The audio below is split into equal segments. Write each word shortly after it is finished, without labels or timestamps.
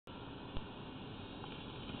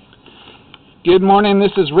Good morning,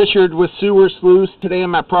 this is Richard with Sewer Sleuth. Today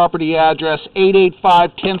I'm at property address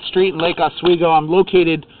 885 10th Street in Lake Oswego. I'm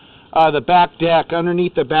located the back deck.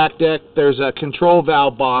 Underneath the back deck there's a control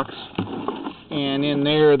valve box, and in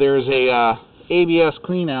there's a ABS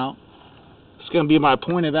cleanout. It's going to be my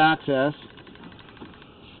point of access.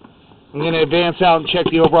 I'm going to advance out and check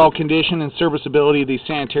the overall condition and serviceability of the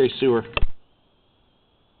sanitary sewer.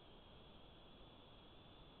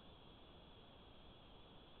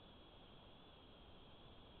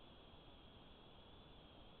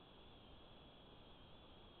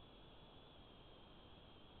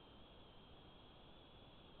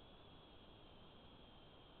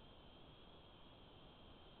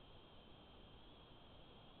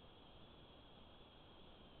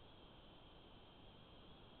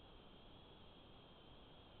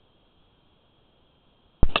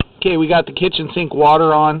 Okay, we got the kitchen sink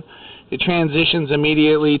water on. It transitions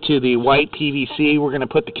immediately to the white PVC. We're going to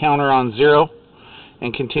put the counter on 0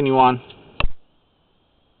 and continue on.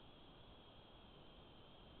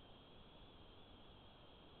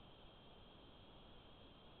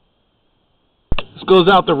 This goes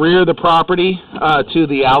out the rear of the property to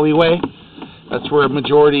the alleyway. That's where a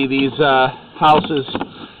majority of these houses'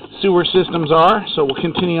 sewer systems are. So we'll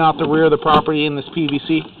continue out the rear of the property in this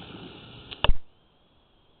PVC.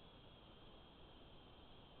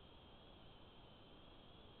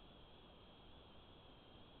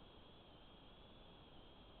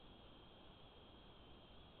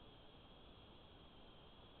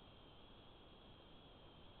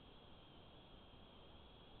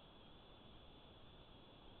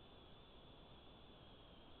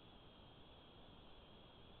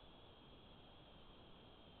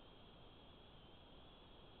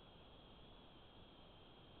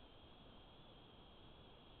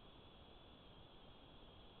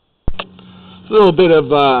 A little bit of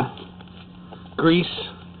grease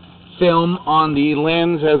film on the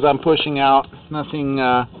lens as I'm pushing out. Nothing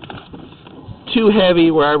too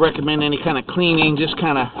heavy where I recommend any kind of cleaning. Just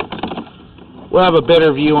kind of, we'll have a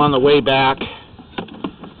better view on the way back.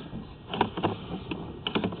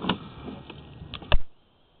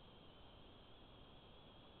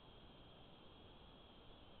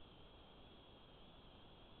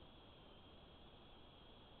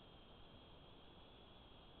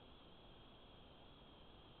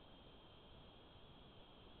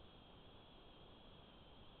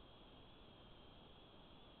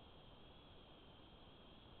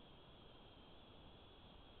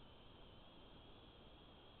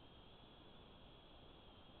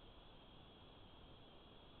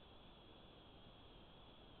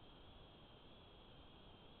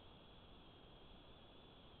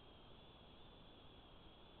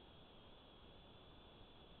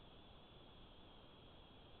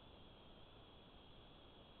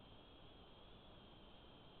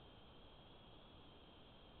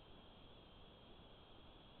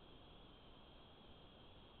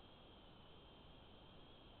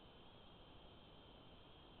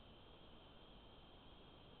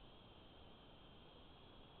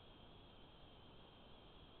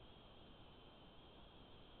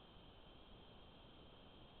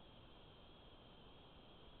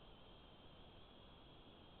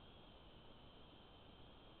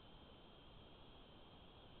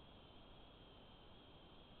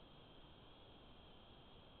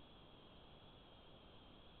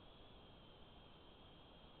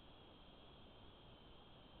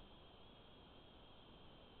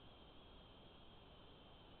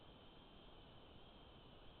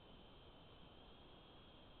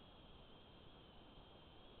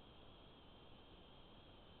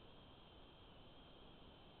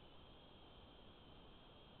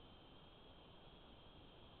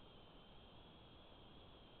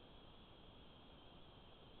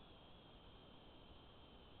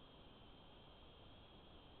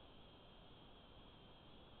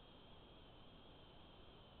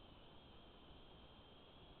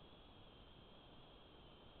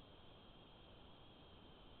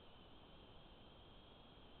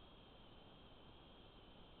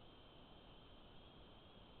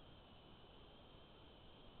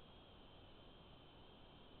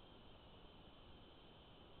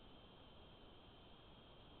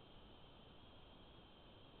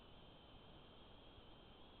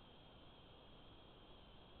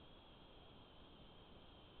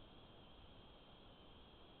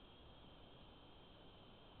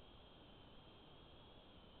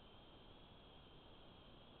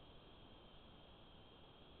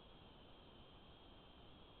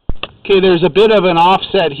 Okay, there's a bit of an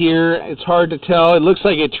offset here. It's hard to tell. It looks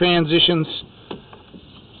like it transitions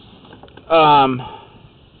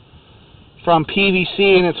from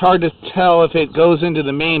PVC, and it's hard to tell if it goes into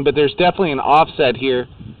the main, but there's definitely an offset here.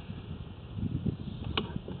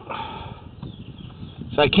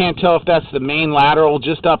 So I can't tell if that's the main lateral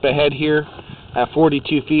just up ahead here at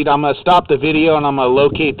 42 feet. I'm going to stop the video and I'm going to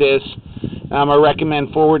locate this. And I'm going to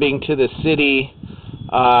recommend forwarding to the city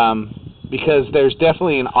because there's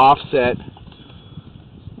definitely an offset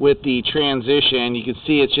with the transition. You can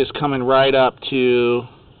see it's just coming right up to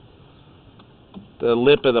the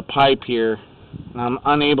lip of the pipe here, and I'm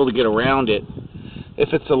unable to get around it.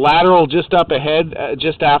 If it's a lateral just up ahead,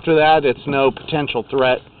 just after that, it's no potential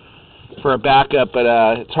threat for a backup, but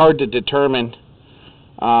it's hard to determine.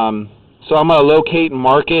 So I'm going to locate and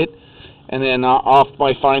mark it, and then off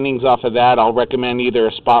my findings off of that, I'll recommend either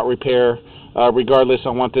a spot repair. Regardless, I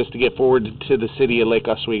want this to get forwarded to the city of Lake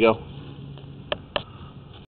Oswego.